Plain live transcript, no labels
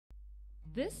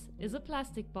This is a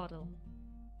plastic bottle.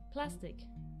 Plastic.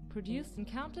 Produced in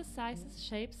countless sizes,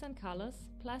 shapes and colors,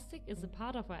 plastic is a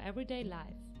part of our everyday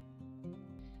life.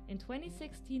 In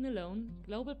 2016 alone,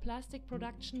 global plastic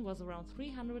production was around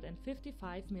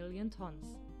 355 million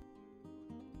tons.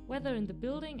 Whether in the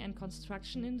building and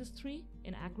construction industry,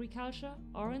 in agriculture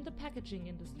or in the packaging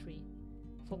industry,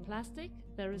 for plastic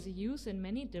there is a use in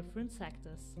many different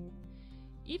sectors.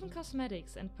 Even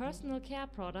cosmetics and personal care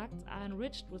products are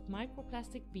enriched with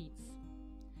microplastic beads.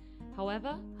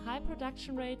 However, high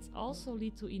production rates also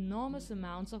lead to enormous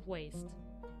amounts of waste,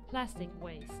 plastic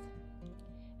waste.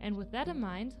 And with that in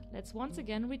mind, let's once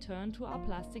again return to our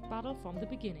plastic bottle from the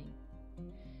beginning.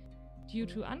 Due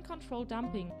to uncontrolled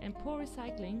dumping and poor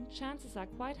recycling, chances are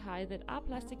quite high that our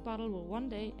plastic bottle will one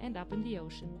day end up in the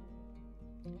ocean.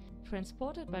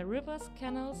 Transported by rivers,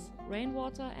 canals,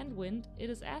 rainwater and wind, it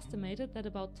is estimated that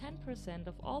about 10%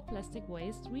 of all plastic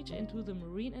waste reach into the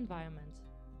marine environment.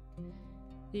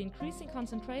 The increasing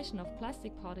concentration of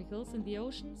plastic particles in the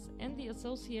oceans and the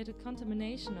associated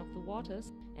contamination of the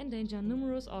waters endanger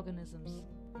numerous organisms.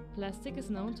 Plastic is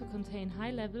known to contain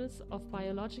high levels of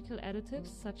biological additives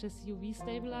such as UV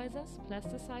stabilizers,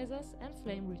 plasticizers and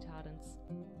flame retardants.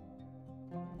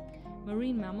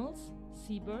 Marine mammals,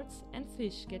 seabirds and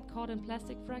fish get caught in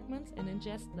plastic fragments and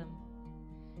ingest them.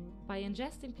 By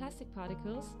ingesting plastic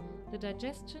particles, the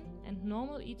digestion and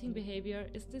normal eating behavior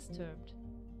is disturbed.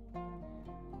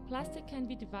 Plastic can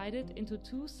be divided into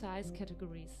two size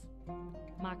categories: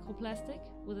 macroplastic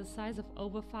with a size of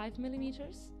over 5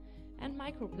 mm and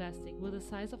microplastic with a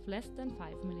size of less than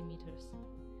 5 mm.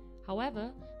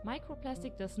 However,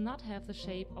 microplastic does not have the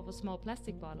shape of a small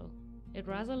plastic bottle. It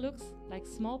rather looks like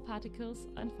small particles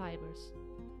and fibers.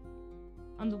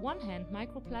 On the one hand,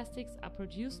 microplastics are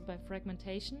produced by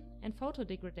fragmentation and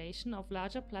photodegradation of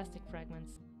larger plastic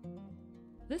fragments.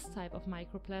 This type of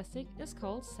microplastic is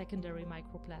called secondary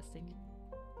microplastic.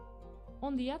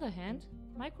 On the other hand,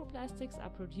 microplastics are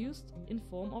produced in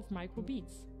form of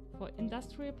microbeads for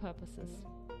industrial purposes.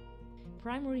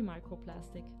 Primary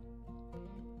microplastic.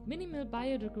 Minimal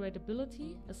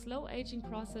biodegradability, a slow aging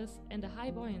process and a high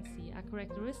buoyancy are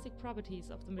characteristic properties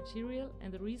of the material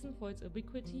and the reason for its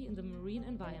ubiquity in the marine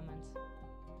environment.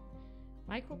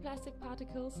 Microplastic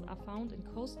particles are found in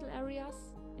coastal areas,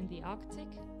 in the Arctic,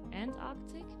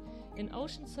 Antarctic, in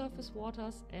ocean surface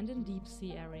waters and in deep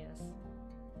sea areas.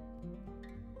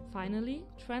 Finally,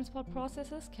 transport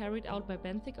processes carried out by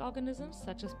benthic organisms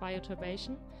such as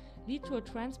bioturbation lead to a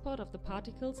transport of the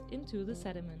particles into the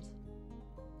sediment.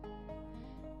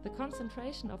 The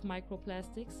concentration of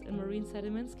microplastics in marine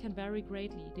sediments can vary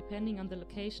greatly depending on the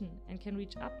location and can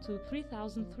reach up to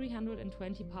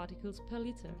 3,320 particles per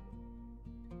liter.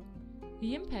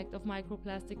 The impact of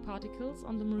microplastic particles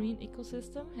on the marine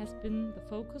ecosystem has been the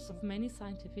focus of many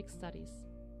scientific studies.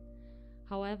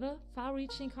 However,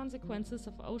 far-reaching consequences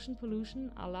of ocean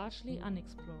pollution are largely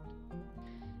unexplored.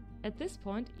 At this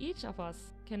point, each of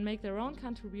us can make their own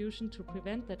contribution to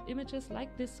prevent that images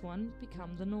like this one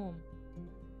become the norm.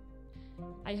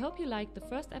 I hope you liked the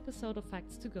first episode of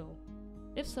Facts to Go.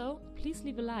 If so, please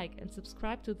leave a like and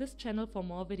subscribe to this channel for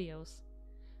more videos.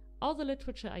 All the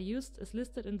literature I used is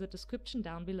listed in the description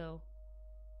down below.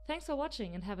 Thanks for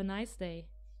watching and have a nice day.